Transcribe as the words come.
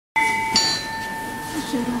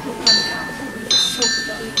Where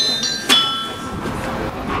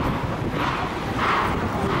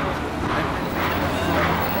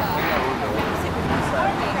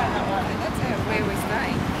we're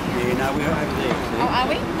staying? Yeah, no, we're over there. Oh, are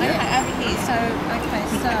we? Okay, over here. So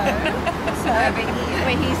over here.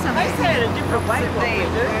 We're here somewhere. They say it a different way to what we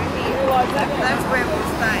do. We're here. That's where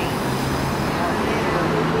we're staying.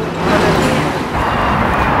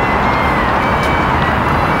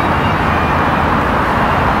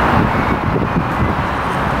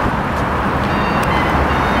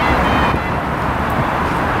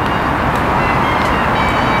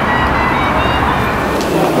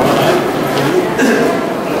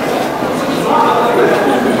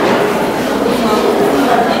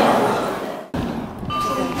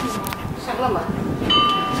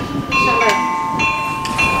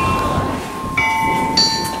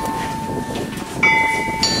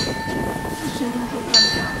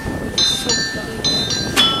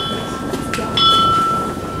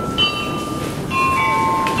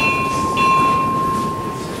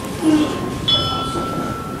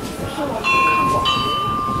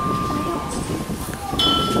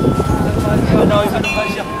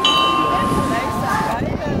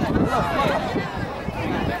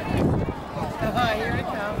 Here it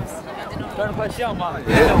comes. 穿得快像吗？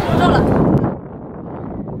到了。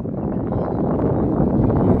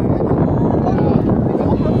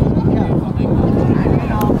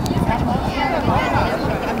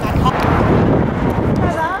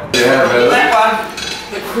Yeah, but that one,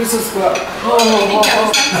 the Christmas got. Oh,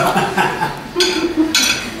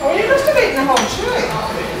 you must have eaten the whole tree.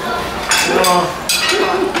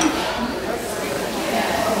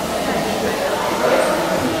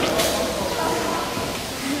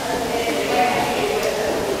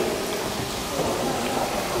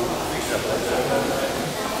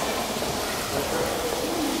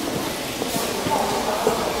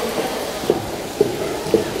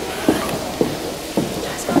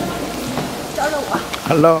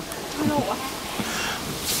 Hello.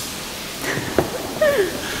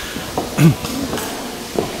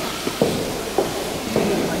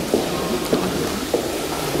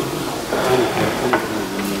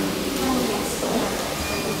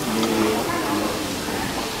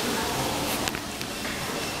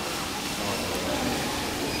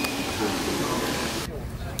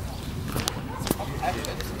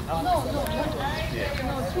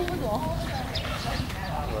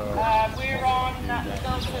 We're on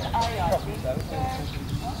Nelson A, I think.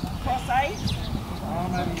 Cross A? Oh,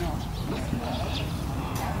 maybe not.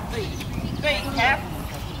 B, Cap.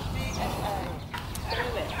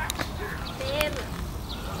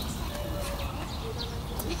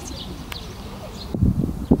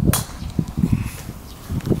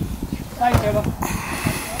 Thanks, Eva.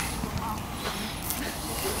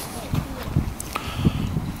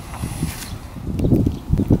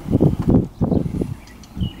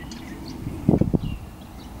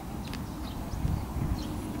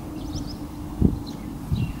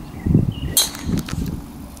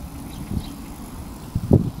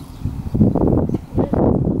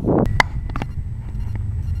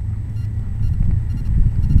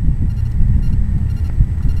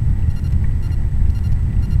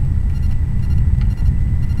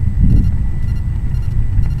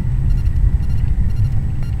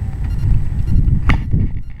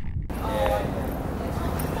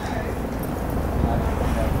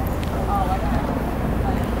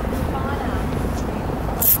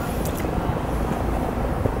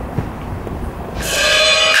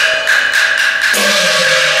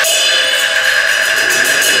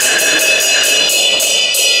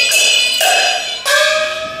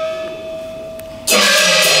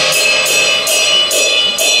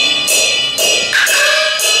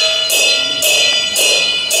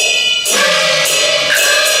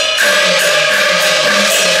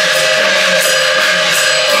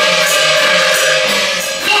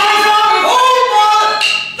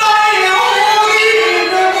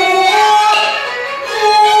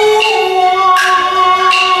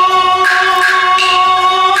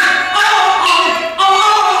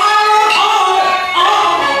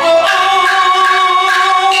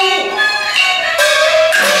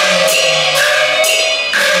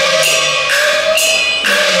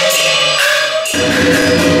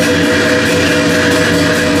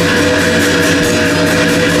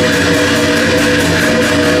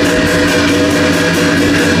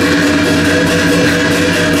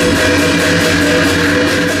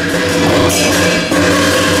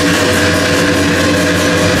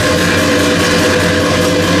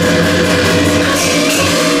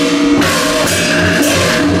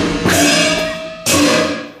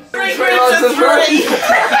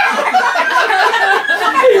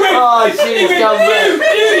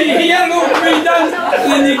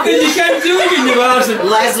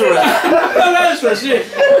 塞住了。刚刚水是。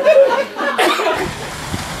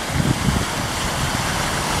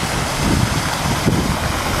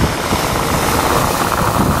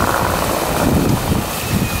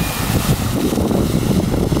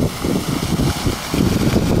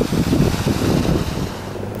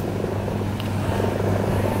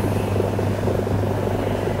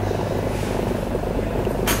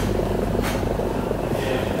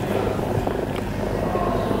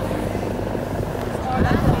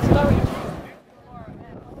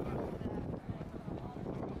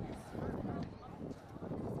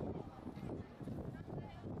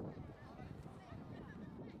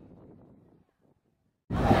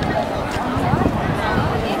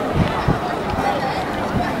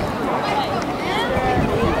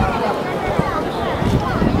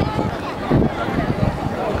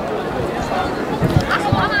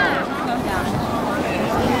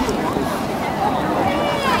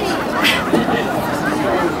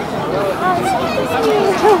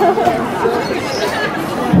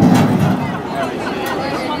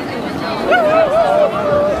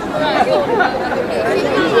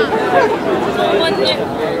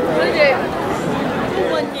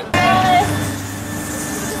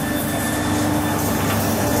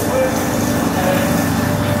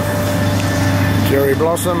Cherry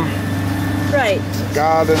blossom. Right.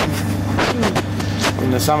 Garden.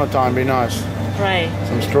 In the summertime, be nice. Right.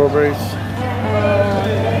 Some strawberries.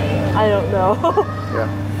 I don't know. Yeah.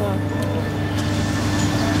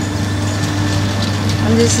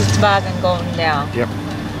 And this is wagon going down. Yep.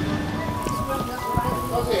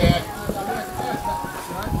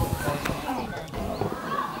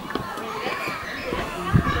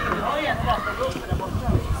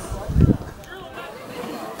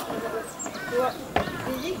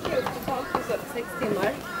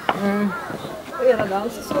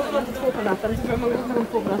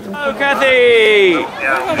 Oh, Kathy!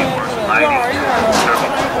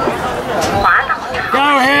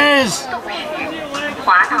 Go his!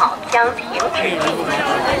 滑草将停止运行，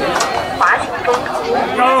滑行中途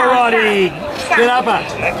Go Roddy! 下 Get up!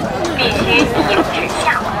 必须停止下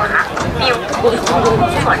滑，并不从工作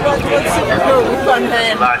人员选择。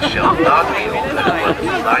 That shall not be open when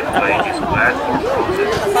the side plate is wet or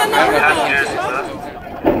frozen. Passengers must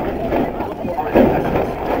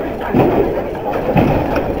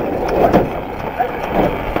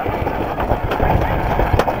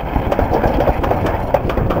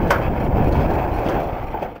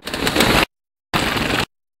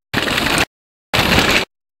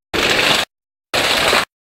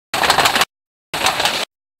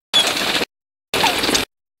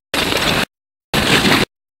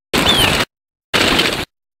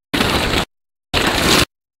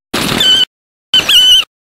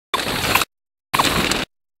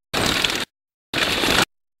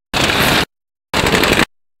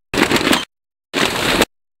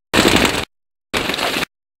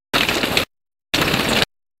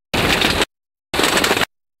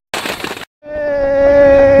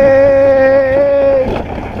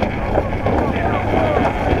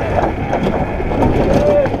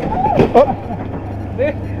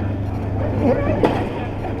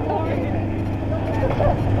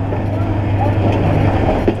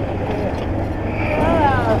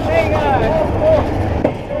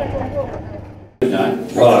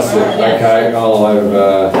Okay, I'll have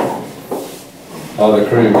the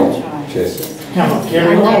creamy chestnut. Come on,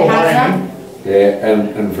 Kerry, roll around. Yeah,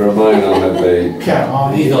 and for mine I'll have the... Come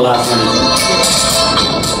on, he's the last one.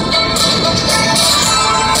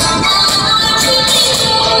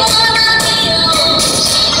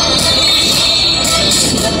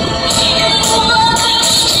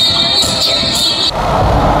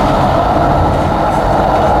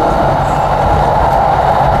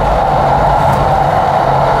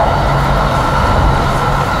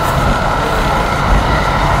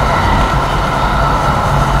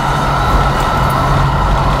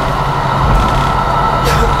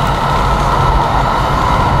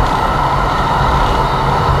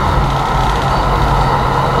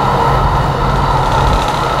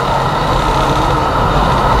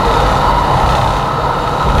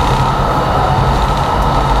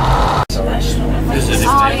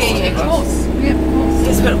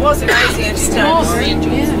 Yes, but it was amazing. I just don't.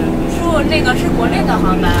 说那个是国内的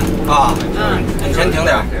航班。啊，你先停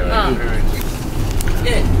点。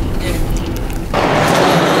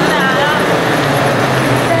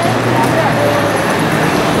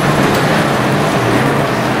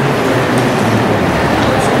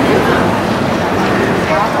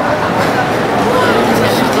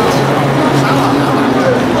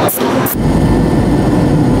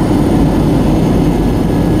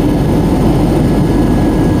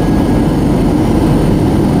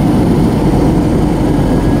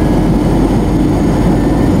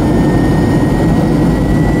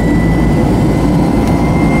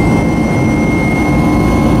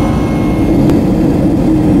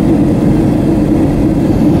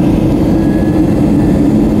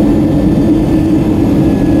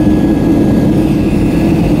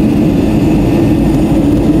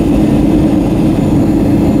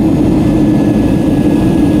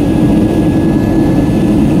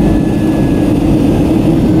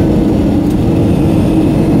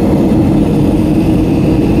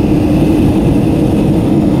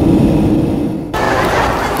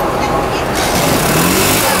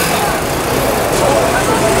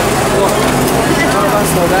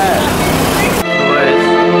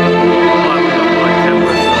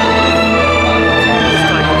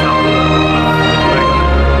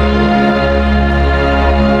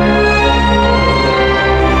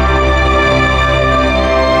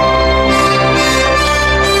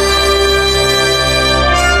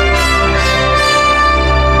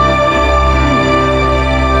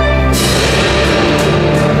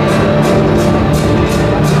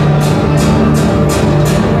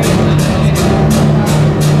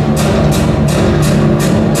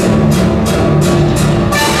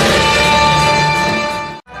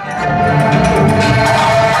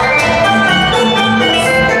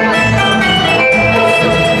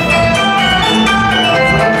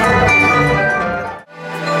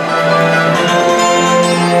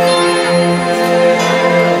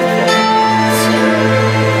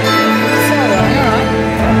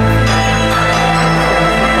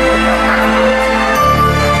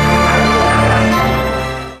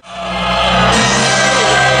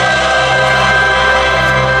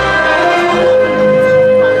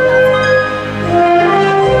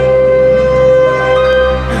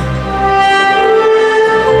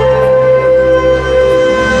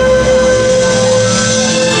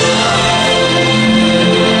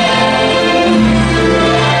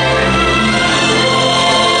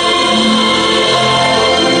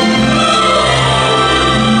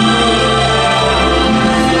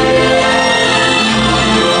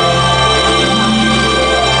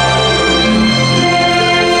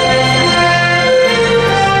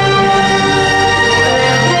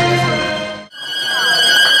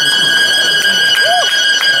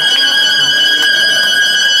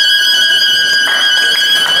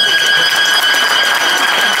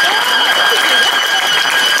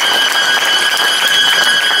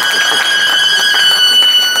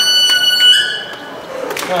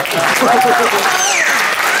Mocha.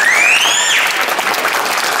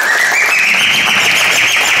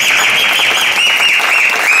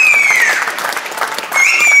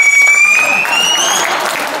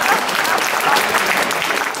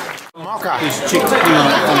 It's chicken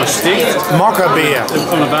on a stick. Mocha beer.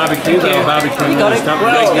 On a barbecue, they'll barbecue and got it. stuff.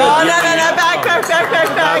 Well, no, back.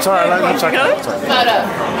 That's alright, let's check it. It's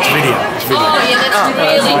video. It's video. Oh, yeah, that's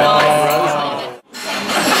really nice.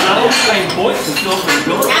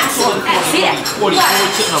 See it. 44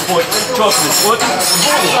 sitting on point, chopping his foot.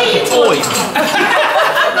 Toy.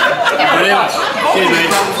 Cheers,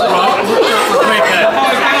 mate. Right, let's make that.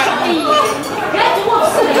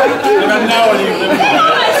 I got no idea what they're doing.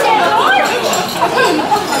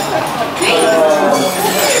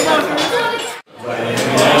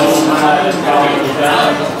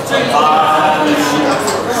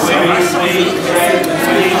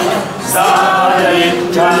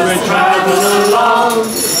 Traveling along,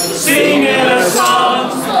 singing a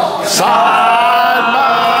song. Side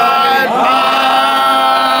by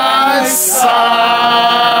side.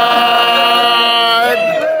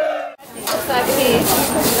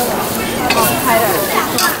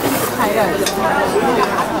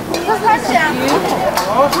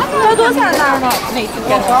 要多少袋呢？哪次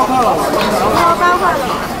干？8块了。8块了。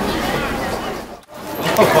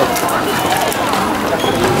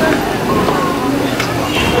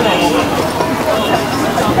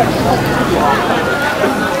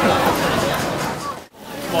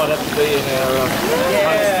Might have to be in our.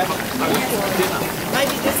 Yeah.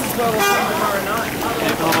 Maybe this is where we'll come tomorrow night.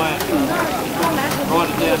 Write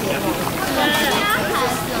it down, Kathy.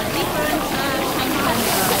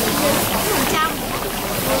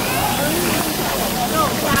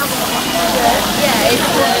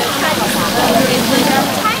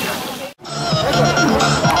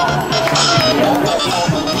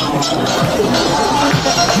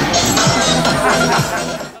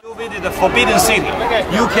 You'll be the Forbidden City.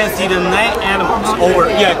 You can see the 9 animals over.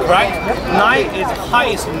 Yeah, right? 9 is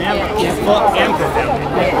highest number for emperor family.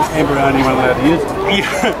 Emperor anyone allowed to use?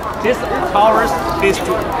 This towers is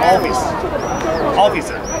to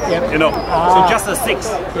officer. You know. So just a 6.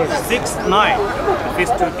 6, 9 is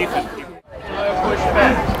to different people.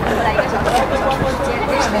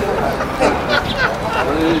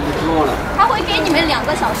 他会给你们2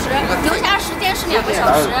个小时，留下时间是2个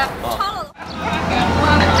小时，超了。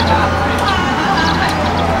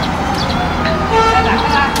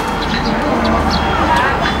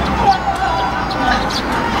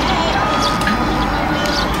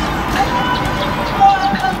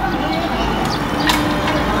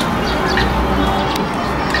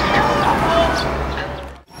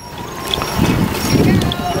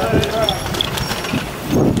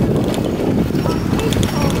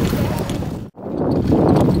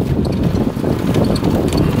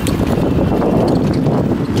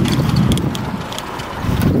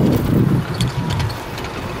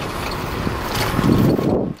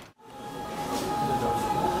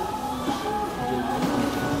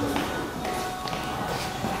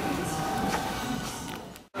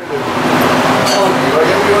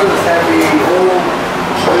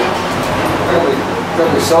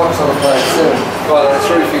Socks on the plate soon. Right, that's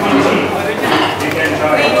 350.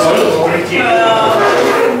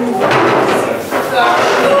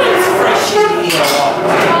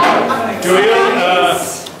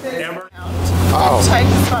 I'll take a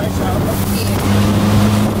photo.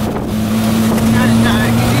 No,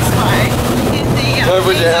 this way. In the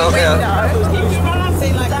Over down, window.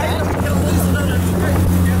 See like that.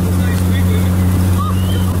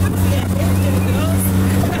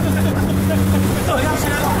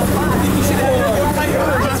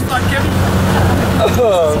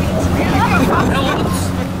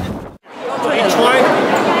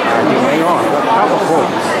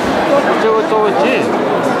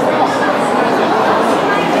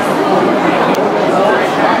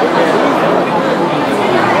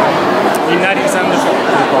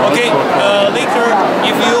 Okay, later,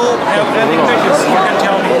 if you have any questions, you can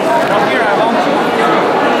tell me. Now here I want to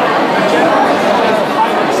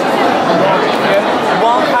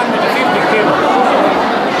 150 kilo.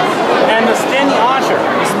 And the standing usher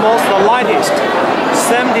is most the lightest,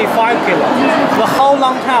 75 kilo. So how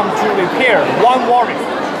long time to repair one warrior?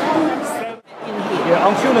 Yeah,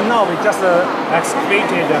 until now we just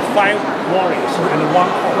excavated 5 warriors and 1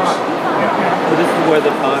 corpse. Yeah. So this is where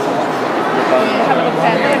the time.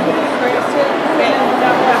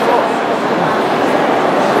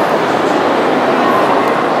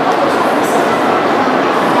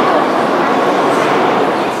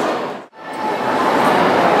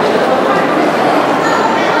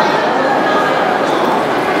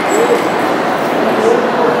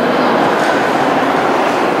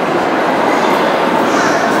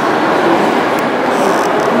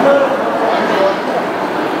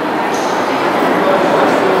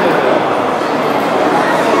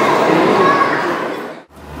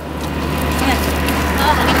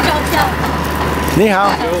 Ni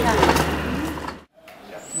hao.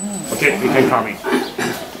 Okay, you can call me.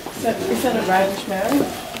 Is that a radish, Mary?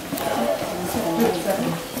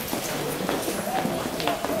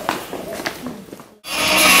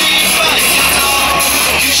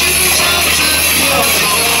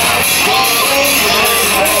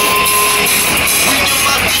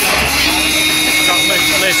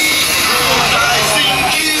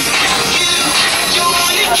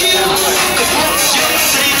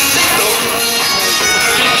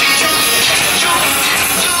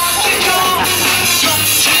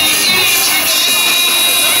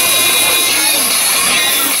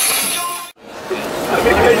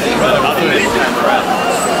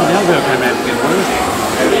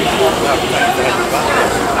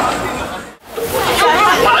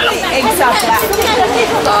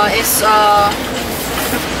 It's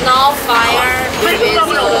now fire with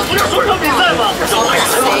potatoes.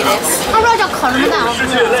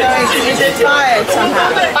 It's tired somehow.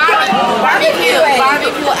 Barbecue egg.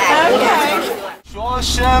 Okay. 说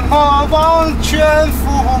什么王权富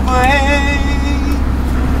贵，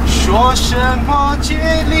说什么戒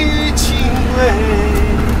律清规，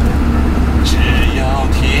只要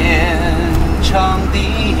天长地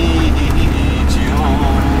久。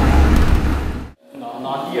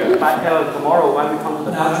Not here, but tomorrow when we come to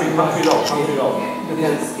the country road.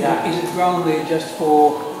 Is it grown there just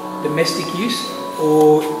for domestic use,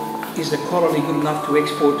 or is the quality good enough to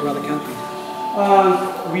export to other countries?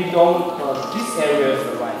 We don't, this area is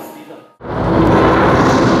the rice.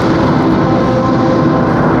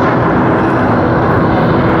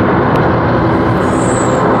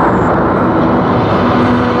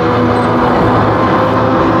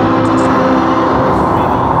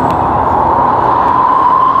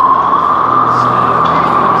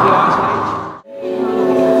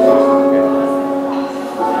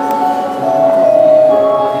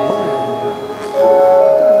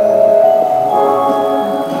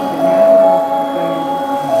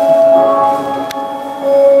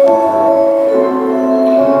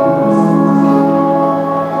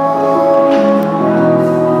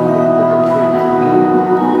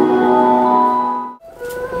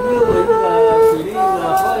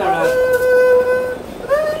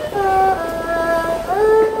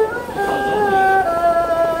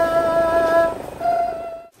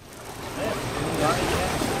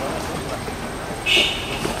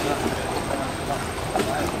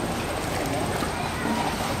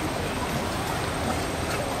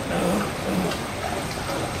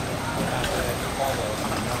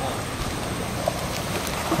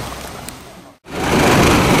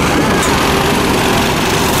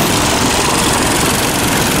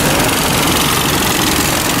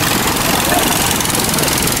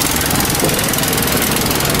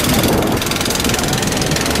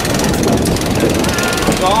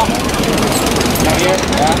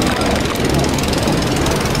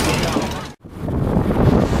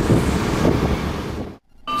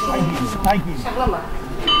 Thank you.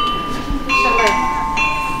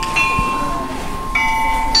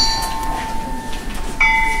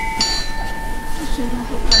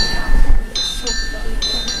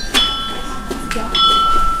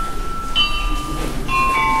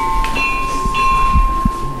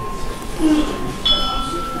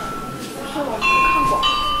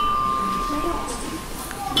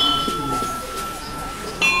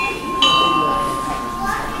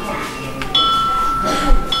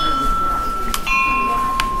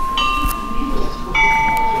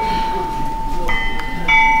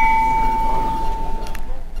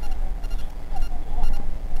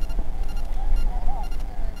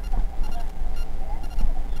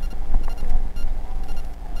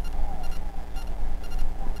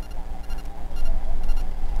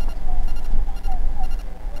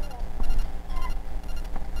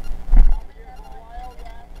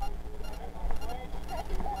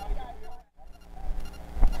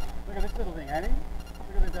 Look at this little thing, Annie.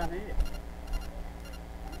 Look at it down here.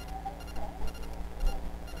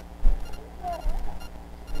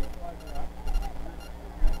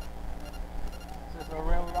 This is a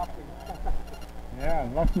real rafting. Yeah,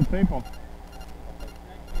 lots of people.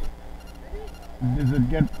 Does it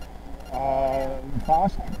get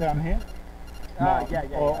fast down here? No.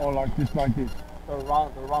 Or like just like this? The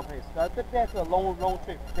round place. That's a long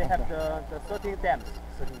trip. They have the 13 dams.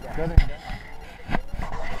 13 dams.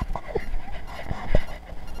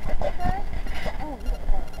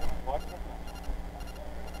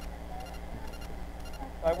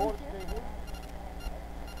 I won't stay here.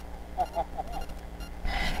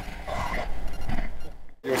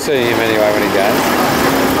 You'll see him anyway when he goes.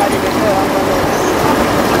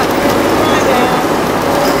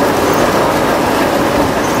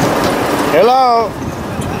 Hello.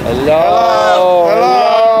 Hello. Hello.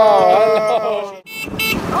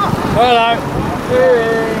 Hello.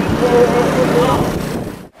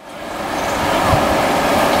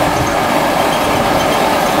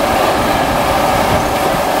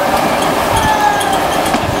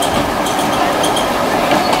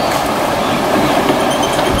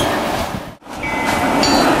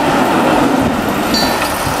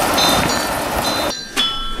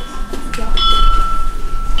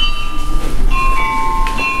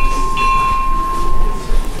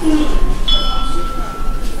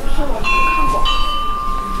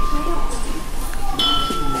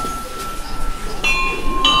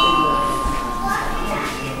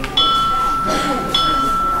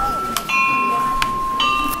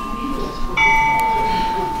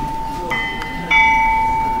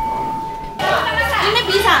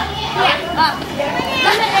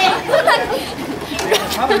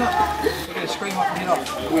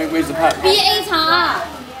 Where's the pad? BA 场啊。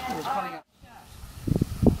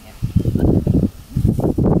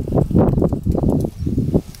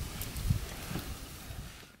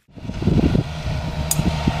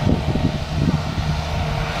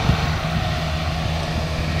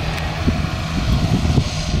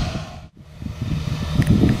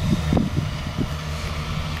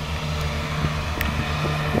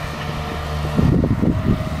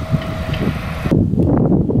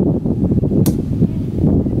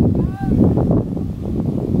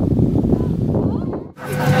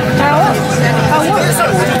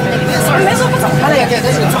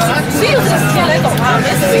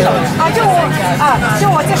就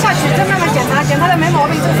我再下去再慢慢检查，检查了没毛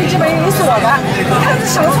病，这飞机杯是我的，看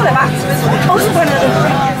想出来吧，都是关的。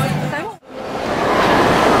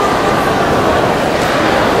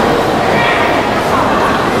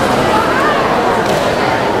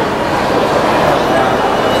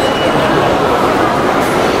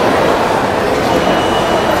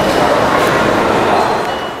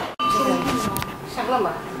上了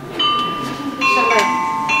吗？上了。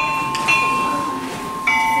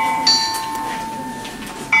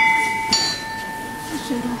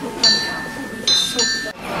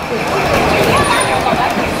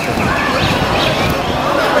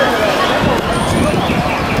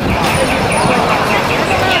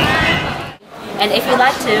And if you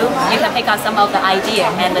like to, you can pick out some of the idea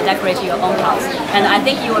and decorate your own house. And I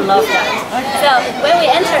think you will love that. So when we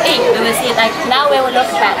enter in, we will see like now when we look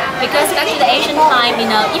back, because back to the ancient time,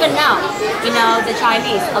 even now, the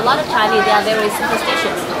Chinese, a lot of Chinese, they are very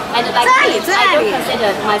superstitious. And like me, I don't consider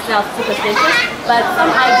myself superstitious, but some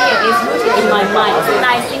idea is rooted in my mind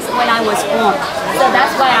since when I was born. So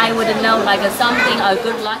that's why I would know like something, a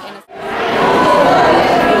good luck. And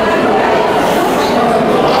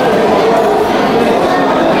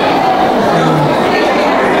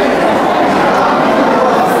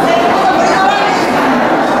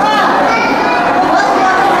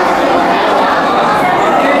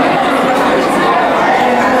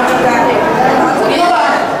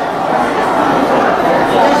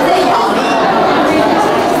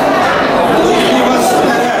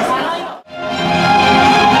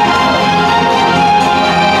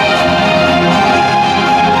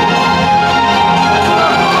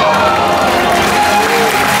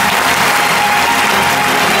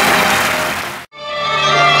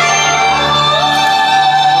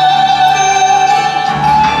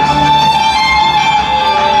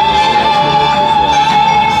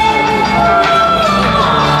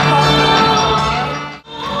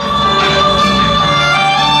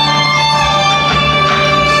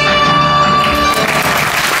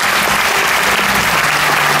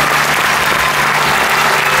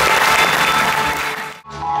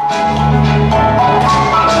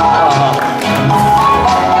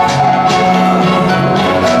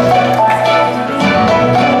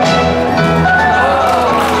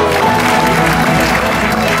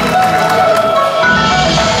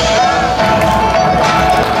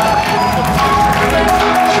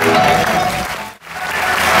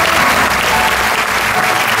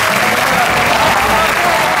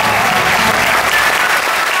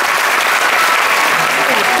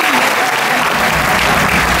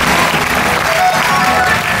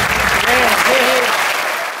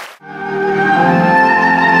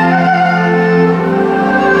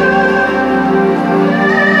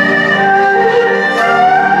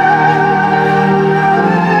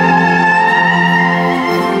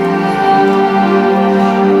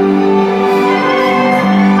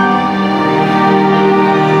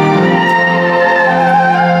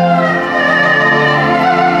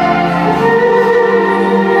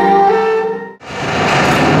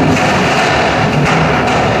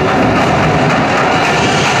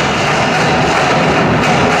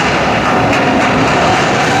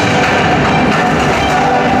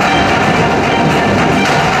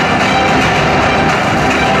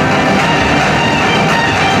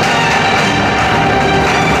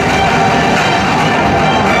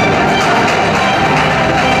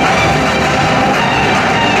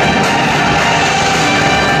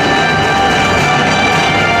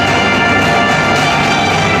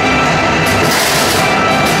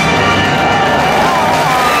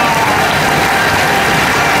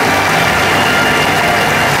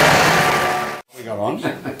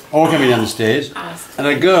all coming down the stairs, and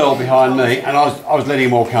a girl behind me, and I was letting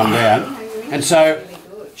them all come down, and so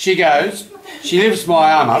she goes, she lifts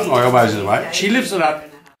my arm up, my elbows in the way, she lifts it up.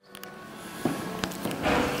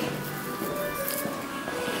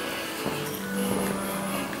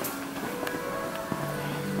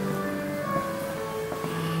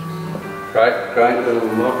 Great little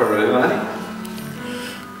locker room, eh?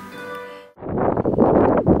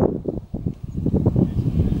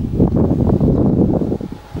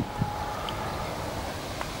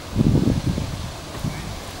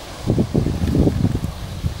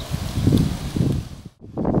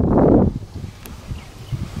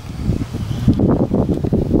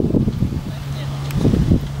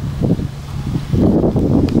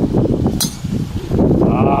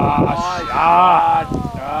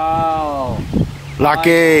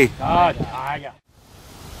 Lucky. God, tiger.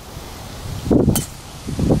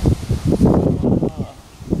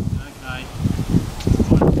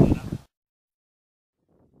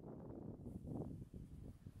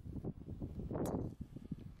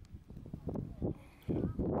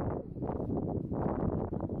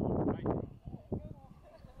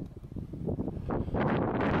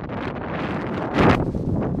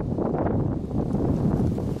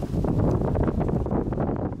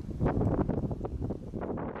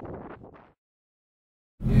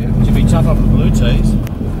 Tough up the blue tees.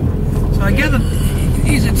 So I gather,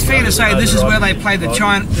 it's fair to say this is where they play the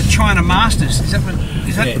China Masters. Is that what?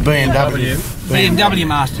 Is that the BMW? BMW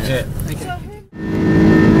Masters. Yeah. Okay.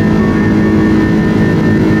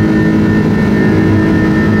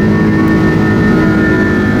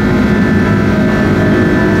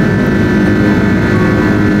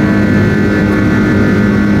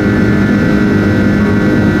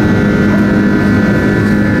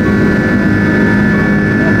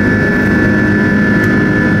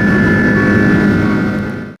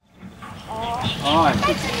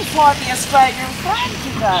 Fly the Australian flag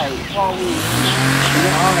today while we...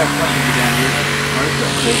 I'll have plenty down here.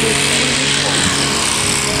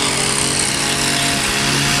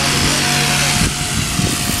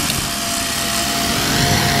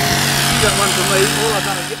 You got one for me, all I've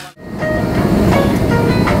done is get one.